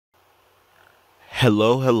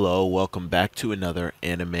Hello, welcome back to another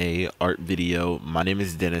anime art video. My name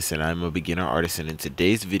is Dennis and I'm a beginner artist, and in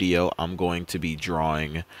today's video I'm going to be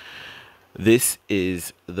drawing. This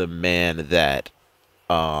is the man that,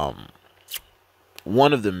 one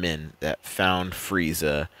of the men that found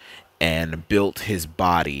Frieza and built his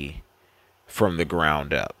body from the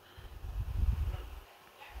ground up.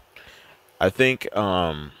 I think,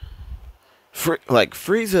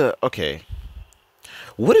 Frieza, okay,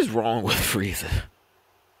 what is wrong with Frieza?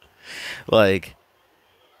 Like,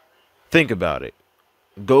 think about it.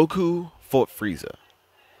 Goku fought Frieza.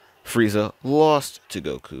 Frieza lost to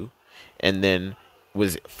Goku and then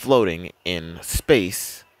was floating in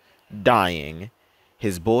space, dying.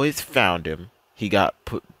 His boys found him. He got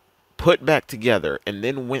put back together and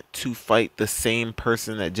then went to fight the same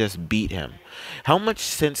person that just beat him. How much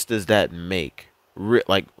sense does that make?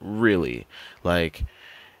 Really? Like,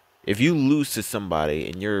 if you lose to somebody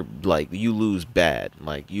and you're like, you lose bad,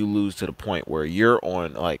 like you lose to the point where you're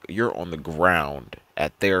on the ground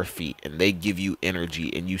at their feet and they give you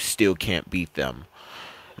energy and you still can't beat them,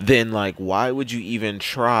 then like, why would you even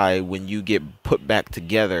try when you get put back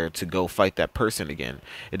together to go fight that person again?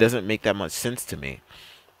 It doesn't make that much sense to me.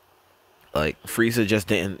 Like, Frieza just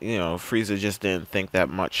didn't think that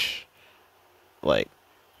much, like,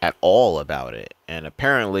 at all about it. And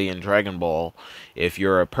apparently in Dragon Ball, if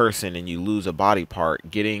you're a person and you lose a body part,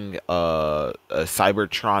 getting a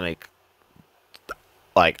cybertronic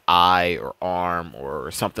like eye or arm or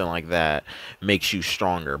something like that makes you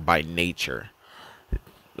stronger by nature,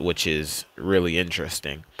 which is really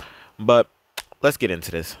interesting. But let's get into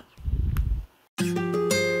this.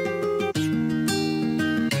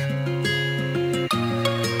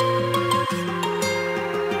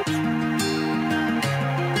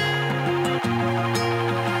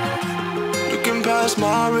 Past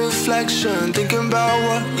my reflection, thinking about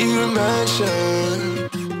what you mentioned.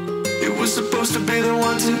 It was supposed to be the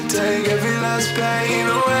one to take every last pain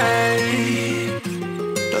away.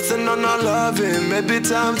 Nothing on our loving, maybe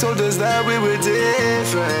time told us that we were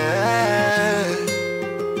different.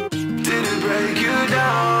 Did it break you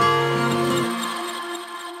down?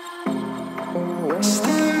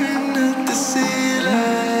 Staring at the ceiling,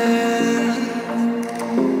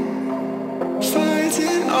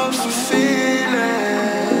 fighting off the fear.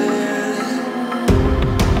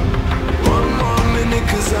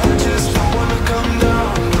 Cause I just don't wanna come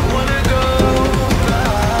down, don't wanna go back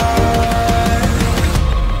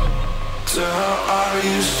to how I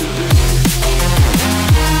used to be.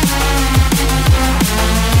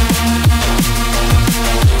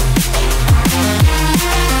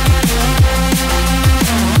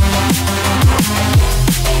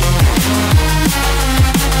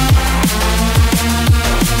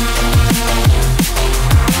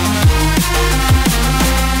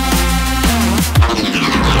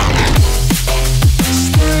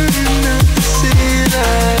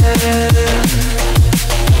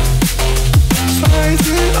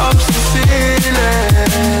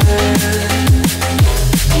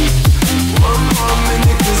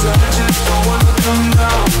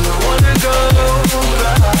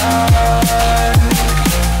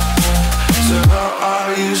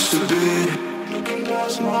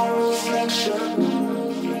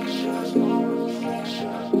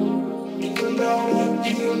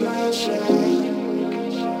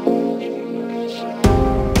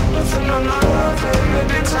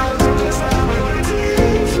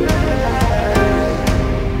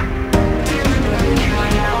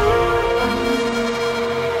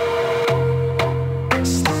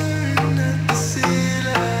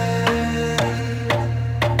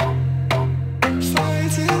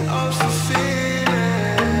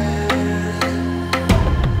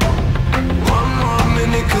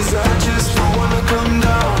 Cause I just don't wanna come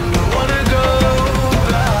down, don't wanna go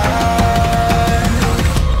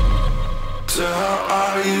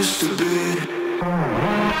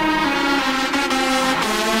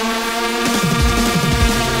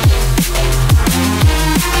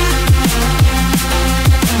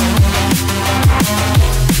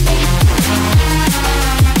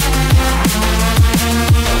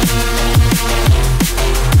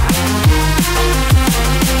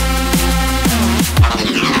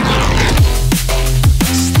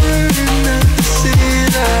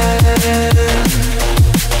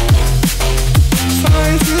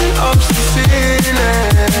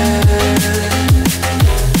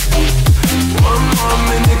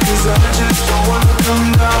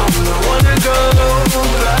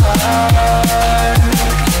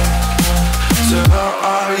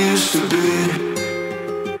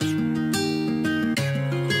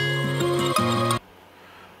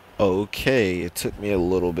Okay, it took me a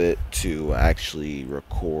little bit to actually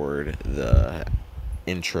record the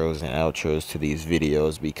intros and outros to these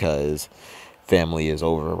videos because family is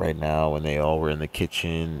over right now and they all were in the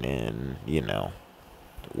kitchen, and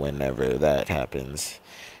whenever that happens,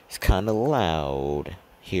 it's kind of loud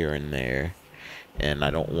here and there, and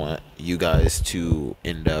I don't want you guys to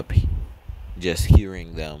end up just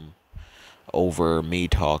hearing them over me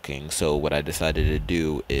talking. So what I decided to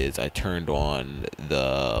do is I turned on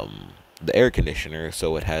the air conditioner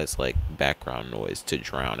so it has like background noise to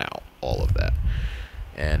drown out all of that.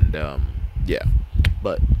 And yeah,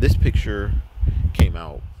 but this picture came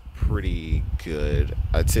out pretty good.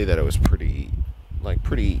 I'd say that it was pretty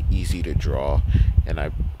easy to draw, and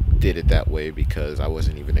I did it that way because I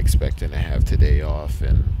wasn't even expecting to have today off,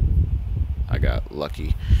 and I got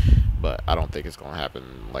lucky. But I don't think it's gonna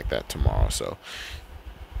happen like that tomorrow. So,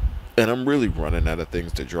 and I'm really running out of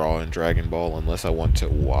things to draw in Dragon Ball unless I want to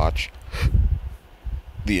watch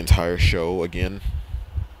the entire show again,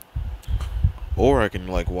 or I can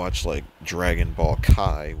like watch like Dragon Ball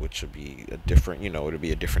Kai, which would be a different, it'd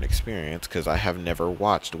be a different experience because I have never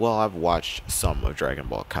watched. Well, I've watched some of Dragon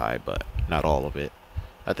Ball Kai, but not all of it.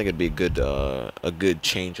 I think it'd be a good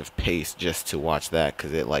change of pace just to watch that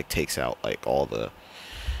because it like takes out like all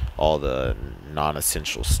the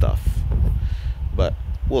non-essential stuff. But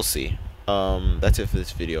we'll see. That's it for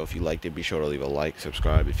this video. If you liked it, be sure to leave a like,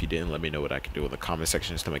 subscribe. If you didn't, let me know what I can do in the comment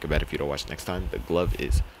sections to make it better if you don't watch next time. The glove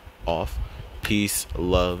is off. Peace,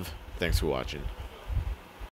 love. Thanks for watching.